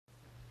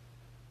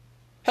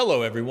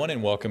Hello, everyone,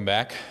 and welcome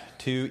back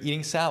to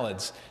Eating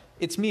Salads.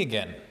 It's me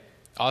again,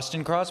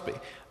 Austin Crosby.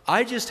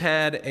 I just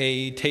had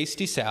a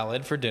tasty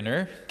salad for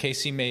dinner.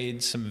 Casey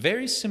made some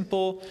very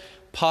simple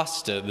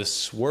pasta, the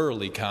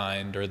swirly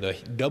kind, or the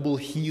double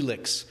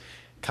helix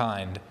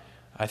kind.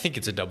 I think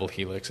it's a double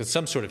helix. It's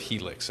some sort of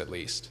helix, at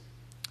least.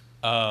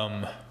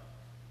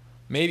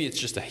 Maybe it's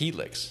just a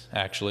helix,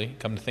 actually,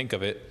 come to think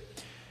of it.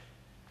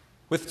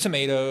 With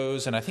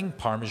tomatoes and I think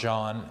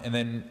Parmesan, and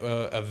then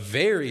a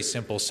very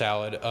simple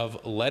salad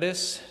of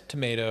lettuce,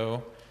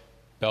 tomato,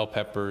 bell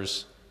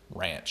peppers,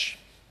 ranch.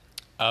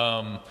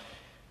 And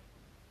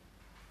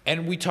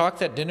we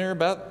talked at dinner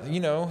about,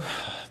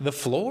 the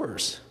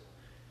floors.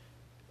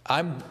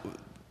 I'm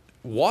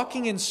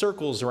walking in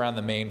circles around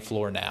the main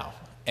floor now,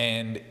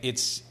 and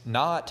it's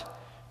not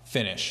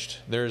finished.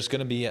 There's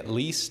going to be at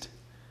least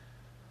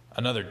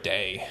another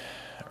day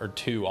or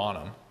two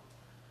on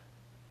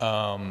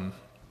them.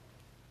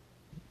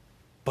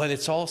 But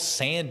it's all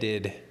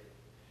sanded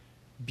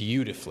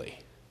beautifully.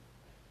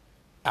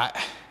 I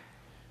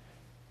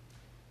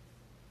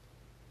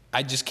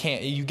just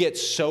can't. You get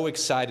so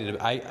excited.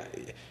 I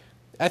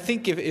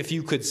think if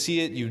you could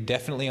see it, you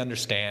definitely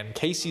understand.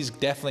 Casey's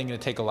definitely going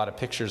to take a lot of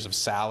pictures of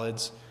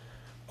salads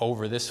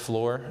over this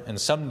floor, and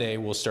someday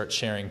we'll start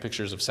sharing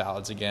pictures of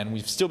salads again.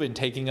 We've still been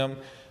taking them,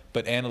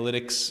 but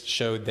analytics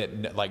showed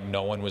that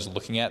no one was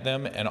looking at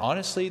them, and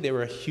honestly, they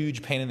were a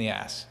huge pain in the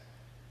ass.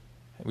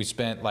 We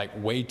spent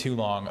way too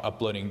long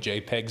uploading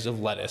JPEGs of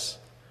lettuce.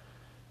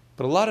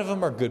 But a lot of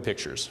them are good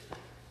pictures.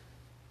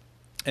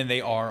 And they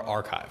are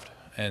archived.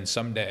 And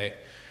someday,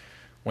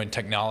 when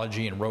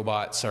technology and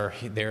robots are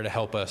there to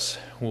help us,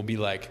 we'll be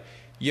like,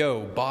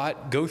 yo,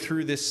 bot, go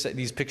through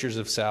these pictures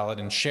of salad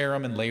and share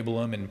them and label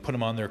them and put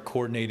them on their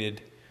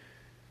coordinated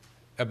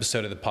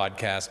episode of the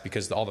podcast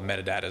because all the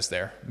metadata is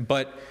there.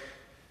 But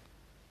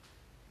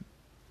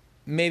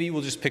maybe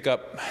we'll just pick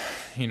up,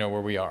 where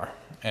we are.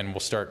 And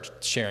we'll start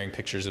sharing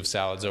pictures of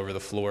salads over the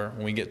floor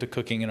when we get to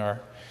cooking in our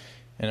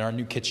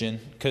new kitchen,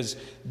 because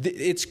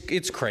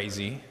it's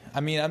crazy.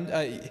 I mean,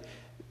 it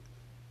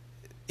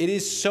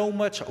is so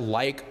much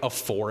like a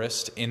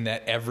forest in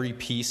that every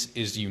piece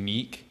is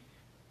unique,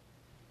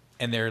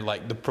 and they're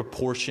like the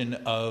proportion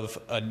of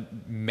a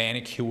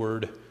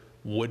manicured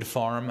wood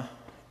farm,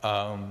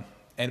 but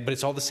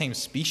it's all the same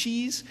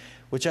species.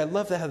 Which I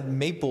love that how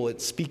maple,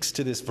 it speaks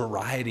to this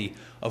variety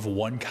of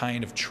one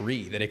kind of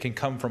tree, that it can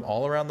come from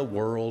all around the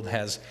world,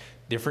 has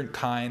different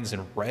kinds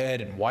and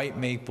red and white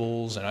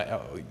maples,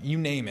 and you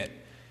name it.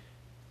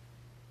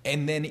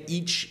 And then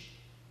each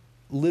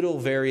little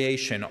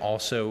variation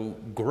also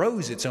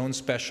grows its own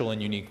special and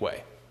unique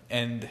way.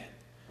 And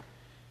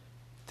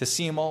to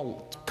see them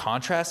all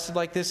contrasted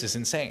like this is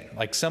insane.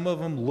 Some of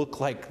them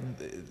look like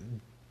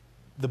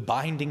the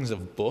bindings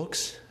of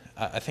books.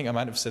 I think I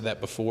might have said that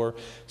before.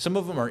 Some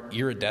of them are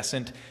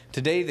iridescent.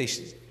 Today they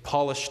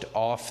polished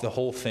off the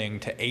whole thing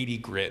to 80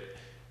 grit.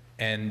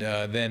 And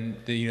then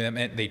that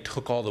meant they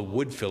took all the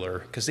wood filler,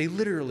 because they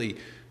literally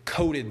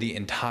coated the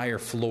entire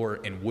floor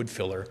in wood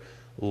filler,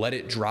 let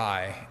it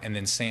dry, and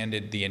then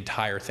sanded the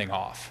entire thing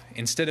off.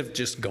 Instead of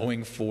just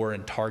going for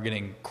and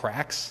targeting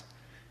cracks,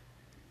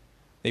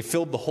 they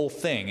filled the whole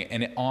thing,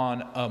 and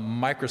on a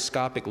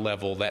microscopic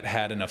level that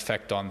had an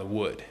effect on the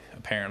wood.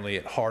 Apparently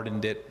it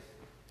hardened it,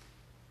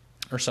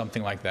 or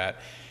something like that.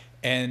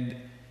 And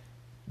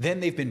then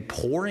they've been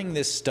pouring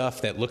this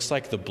stuff that looks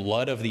like the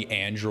blood of the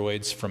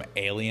androids from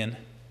Alien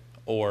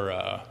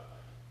or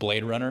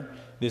Blade Runner,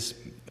 this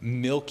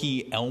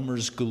milky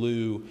Elmer's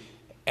glue,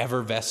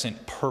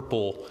 effervescent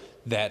purple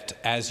that,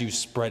 as you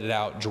spread it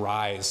out,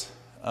 dries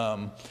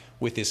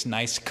with this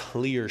nice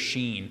clear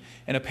sheen.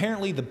 And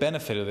apparently the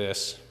benefit of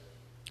this,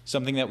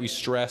 something that we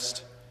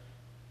stressed,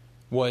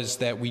 was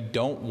that we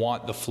don't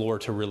want the floor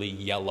to really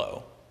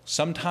yellow.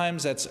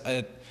 Sometimes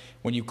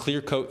when you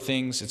clear coat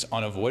things, it's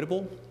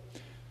unavoidable.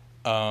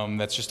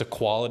 That's just a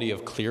quality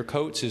of clear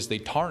coats, is they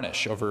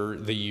tarnish over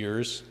the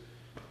years,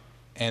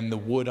 and the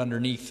wood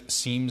underneath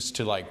seems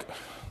to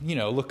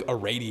look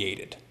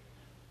irradiated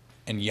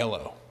and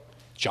yellow,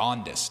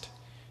 jaundiced.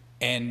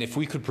 And if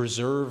we could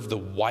preserve the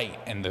white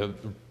and the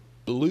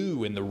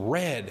blue and the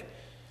red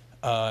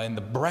and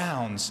the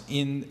browns,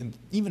 in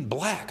even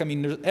black,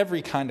 there's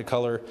every kind of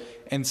color,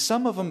 and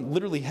some of them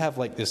literally have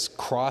this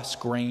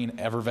cross-grain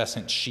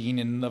effervescent sheen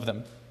in and of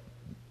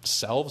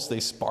themselves.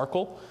 They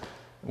sparkle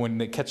when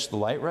they catch the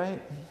light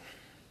right.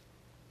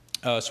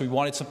 So we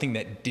wanted something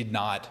that did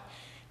not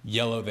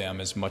yellow them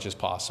as much as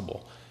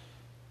possible.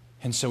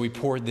 And so we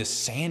poured this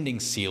sanding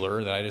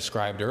sealer that I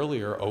described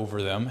earlier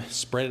over them,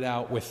 spread it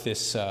out with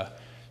this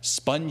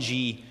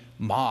spongy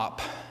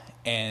mop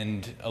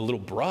and a little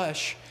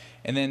brush.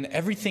 And then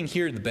everything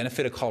here, the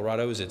benefit of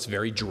Colorado is it's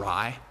very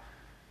dry,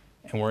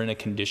 and we're in a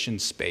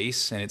conditioned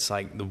space, and it's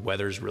the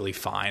weather's really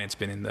fine. It's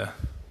been in the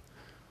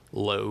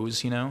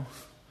lows,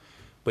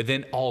 But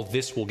then all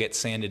this will get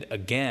sanded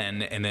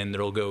again, and then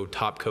there'll go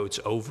top coats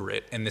over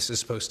it. And this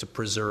is supposed to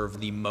preserve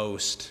the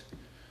most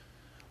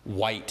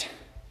white,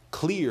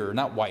 clear,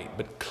 not white,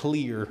 but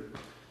clear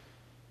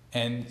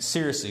And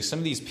seriously, some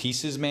of these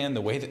pieces, man,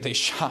 the way that they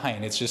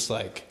shine, it's just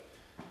like,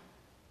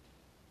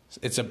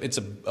 it's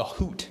a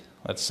hoot,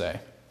 let's say.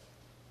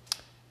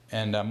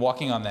 And I'm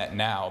walking on that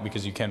now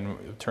because it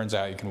turns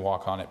out you can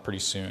walk on it pretty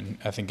soon.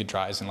 I think it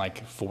dries in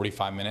like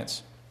 45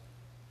 minutes.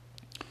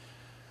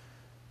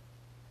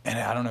 And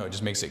I don't know, it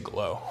just makes it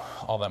glow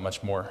all that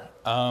much more.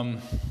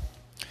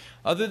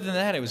 Other than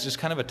that, it was just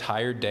kind of a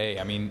tired day.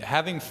 I mean,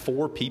 having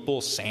 4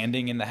 people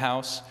sanding in the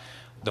house,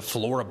 the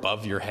floor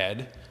above your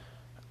head,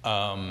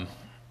 and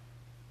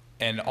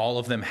all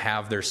of them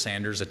have their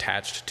sanders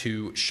attached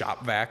to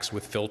shop vacs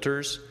with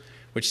filters,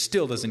 which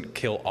still doesn't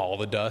kill all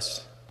the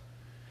dust.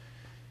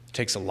 It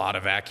takes a lot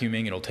of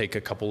vacuuming. It'll take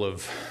a couple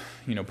of,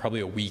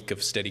 probably a week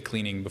of steady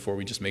cleaning before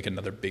we just make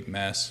another big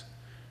mess.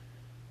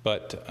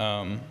 But,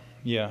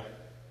 yeah.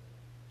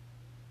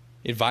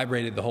 It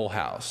vibrated the whole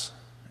house.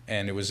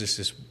 And it was just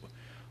this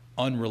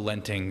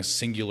unrelenting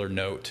singular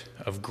note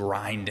of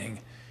grinding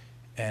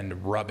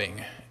and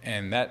rubbing.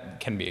 And that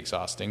can be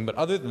exhausting. But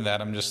other than that,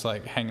 I'm just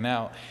like hanging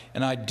out.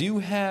 And I do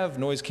have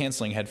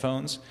noise-canceling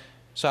headphones.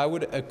 So I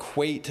would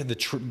equate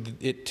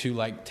it to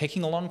like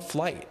taking a long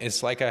flight.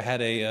 It's like I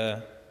had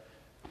an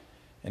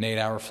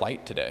 8-hour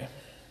flight today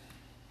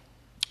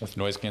with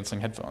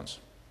noise-canceling headphones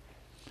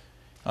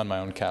on my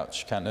own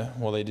couch, kind of,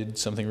 while they did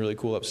something really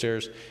cool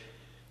upstairs.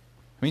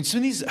 I mean, some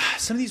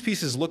of these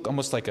pieces look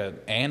almost like an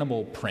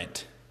animal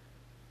print,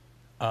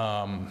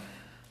 and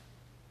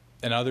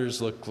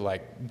others look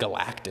like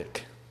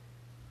galactic,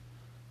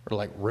 or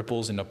like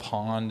ripples in a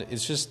pond.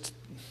 It's just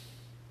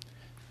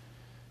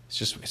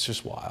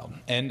wild.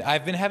 And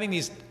I've been having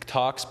these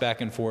talks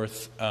back and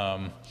forth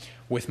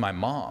with my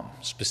mom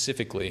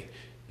specifically,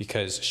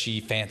 because she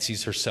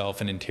fancies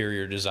herself an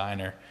interior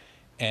designer.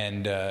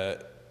 And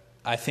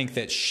I think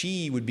that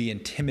she would be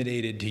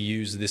intimidated to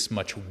use this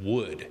much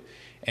wood.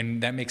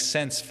 And that makes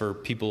sense for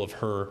people of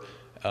her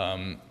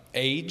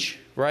age,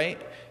 right?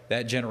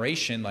 That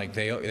generation, like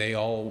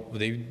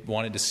they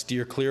wanted to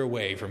steer clear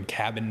away from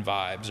cabin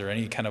vibes or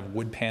any kind of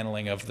wood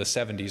paneling of the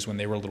 70s when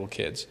they were little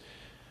kids.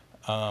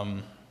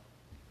 So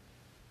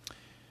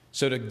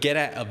to get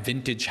at a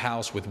vintage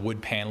house with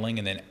wood paneling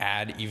and then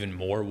add even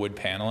more wood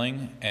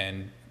paneling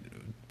and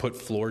put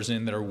floors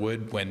in that are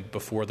wood when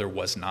before there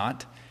was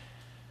not,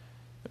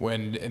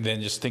 and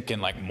then just thinking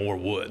like more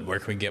wood, where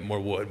can we get more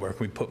wood, where can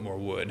we put more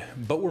wood?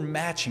 But we're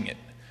matching it.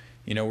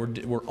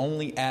 We're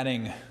only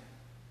adding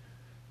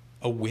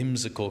a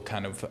whimsical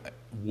kind of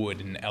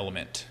wooden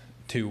element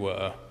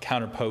to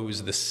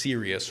counterpose the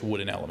serious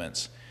wooden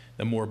elements.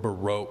 The more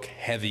Baroque,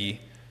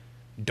 heavy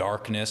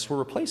darkness we're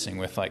replacing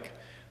with like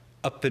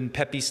up and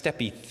peppy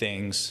steppy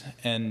things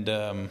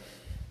and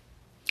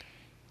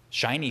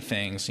shiny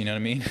things, you know what I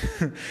mean?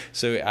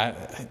 So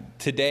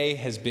today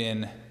has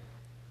been,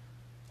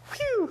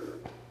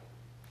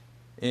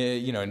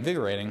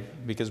 invigorating,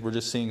 because we're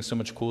just seeing so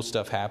much cool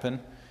stuff happen.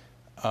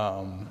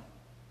 And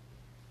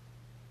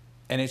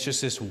it's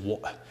just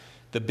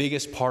the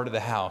biggest part of the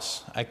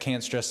house. I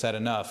can't stress that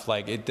enough.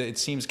 Like it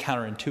seems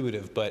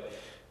counterintuitive, but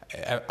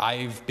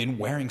I've been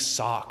wearing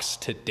socks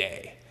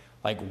today.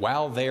 Like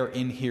while they're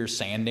in here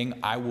sanding,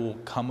 I will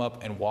come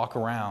up and walk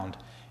around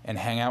and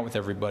hang out with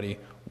everybody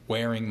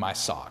wearing my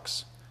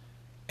socks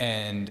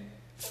and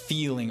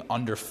feeling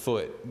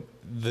underfoot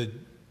the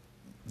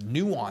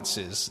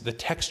nuances, the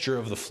texture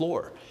of the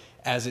floor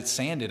as it's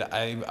sanded.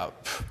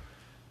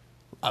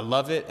 I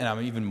love it, and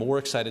I'm even more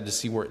excited to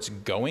see where it's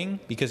going,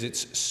 because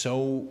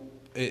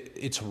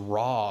it's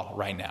raw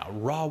right now,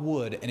 raw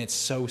wood, and it's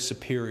so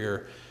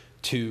superior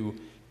to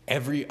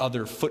every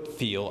other foot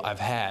feel I've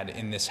had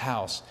in this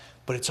house.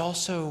 But it's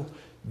also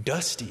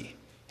dusty.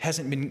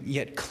 Hasn't been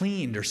yet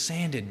cleaned or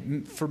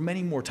sanded for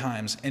many more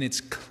times, and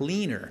it's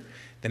cleaner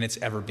than it's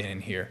ever been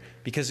in here,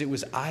 because it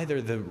was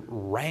either the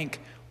rank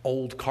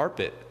old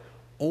carpet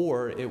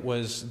or it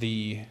was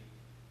the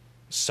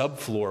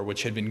subfloor,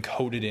 which had been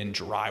coated in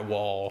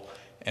drywall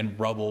and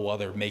rubble while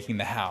they're making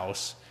the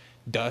house,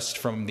 dust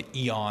from the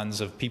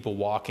eons of people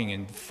walking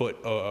in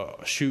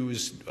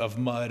shoes of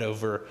mud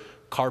over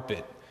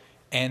carpet,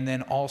 and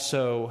then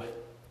also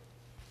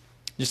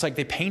just like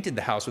they painted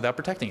the house without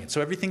protecting it. So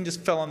everything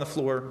just fell on the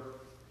floor.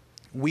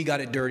 We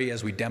got it dirty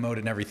as we demoed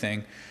and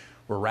everything.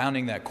 We're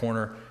rounding that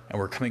corner, and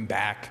we're coming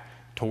back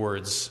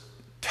towards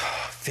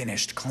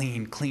finished,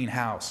 clean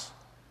house.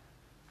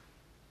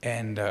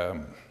 And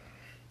the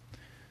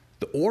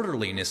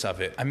orderliness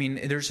of it. I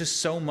mean, there's just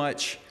so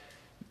much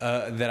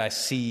that I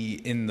see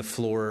in the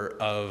floor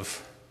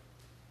of,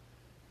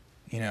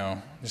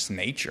 just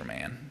nature,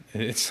 man.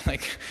 It's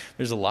like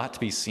there's a lot to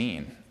be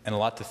seen and a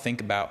lot to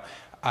think about.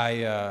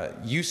 I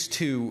used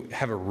to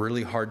have a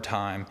really hard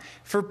time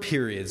for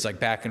periods,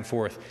 like back and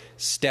forth,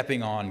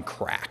 stepping on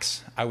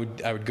cracks. I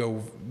would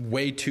go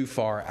way too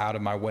far out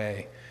of my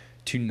way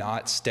to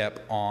not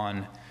step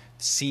on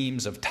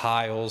seams of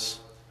tiles.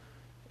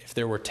 If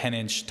there were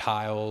 10-inch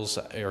tiles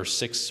or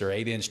 6 or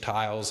 8-inch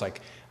tiles,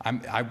 like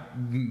I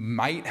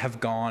might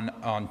have gone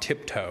on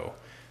tiptoe.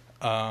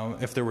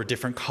 If there were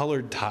different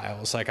colored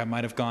tiles, like I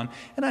might have gone,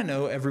 and I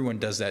know everyone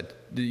does that,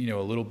 a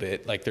little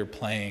bit, like they're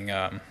playing.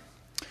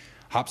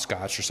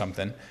 hopscotch or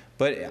something.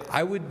 But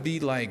I would be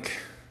like,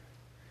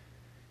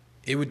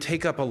 it would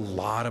take up a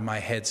lot of my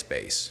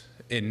headspace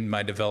in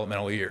my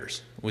developmental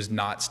years, was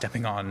not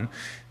stepping on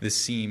the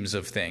seams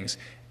of things.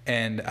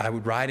 And I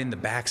would ride in the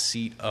back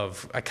seat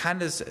of, I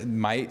kind of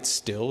might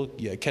still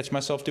catch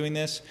myself doing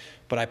this,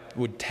 but I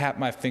would tap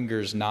my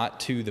fingers not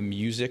to the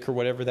music or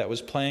whatever that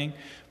was playing,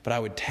 but I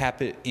would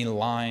tap it in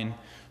line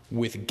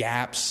with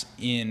gaps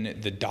in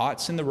the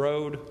dots in the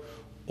road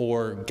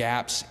or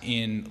gaps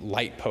in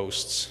light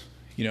posts.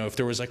 You know, if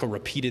there was like a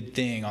repeated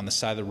thing on the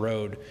side of the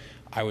road,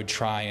 I would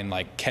try and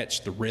like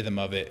catch the rhythm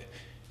of it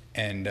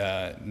and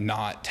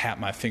not tap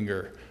my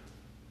finger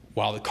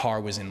while the car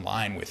was in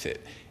line with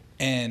it.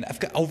 And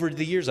over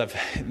the years, I've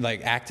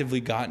like actively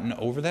gotten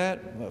over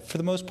that for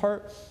the most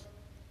part.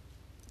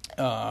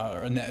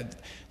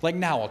 Like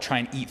now, I'll try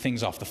and eat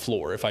things off the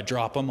floor. If I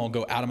drop them, I'll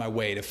go out of my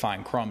way to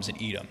find crumbs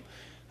and eat them.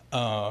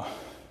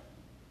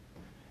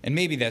 And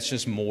maybe that's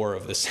just more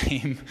of the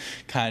same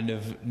kind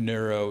of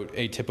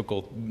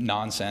neuroatypical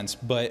nonsense.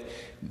 But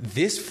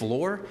this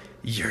floor,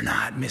 you're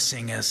not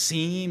missing a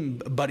seam,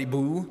 buddy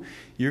boo.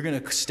 You're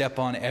going to step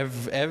on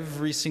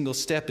every single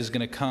step is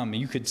going to come.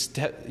 You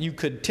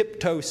could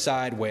tiptoe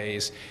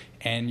sideways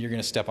and you're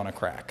going to step on a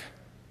crack.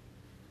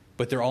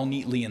 But they're all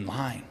neatly in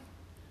line.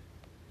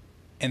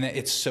 And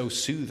it's so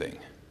soothing.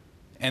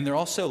 And they're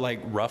also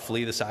like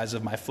roughly the size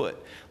of my foot.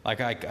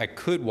 Like I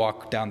could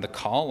walk down the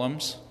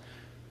columns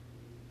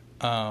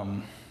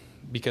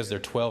because they're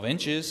 12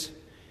 inches.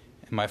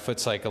 And my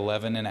foot's like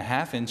 11 and a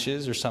half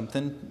inches or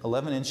something,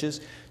 11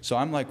 inches. So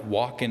I'm like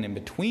walking in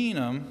between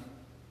them.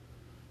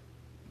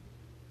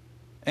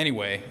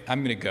 Anyway,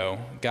 I'm going to go.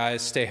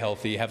 Guys, stay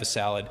healthy. Have a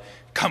salad.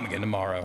 Come again tomorrow.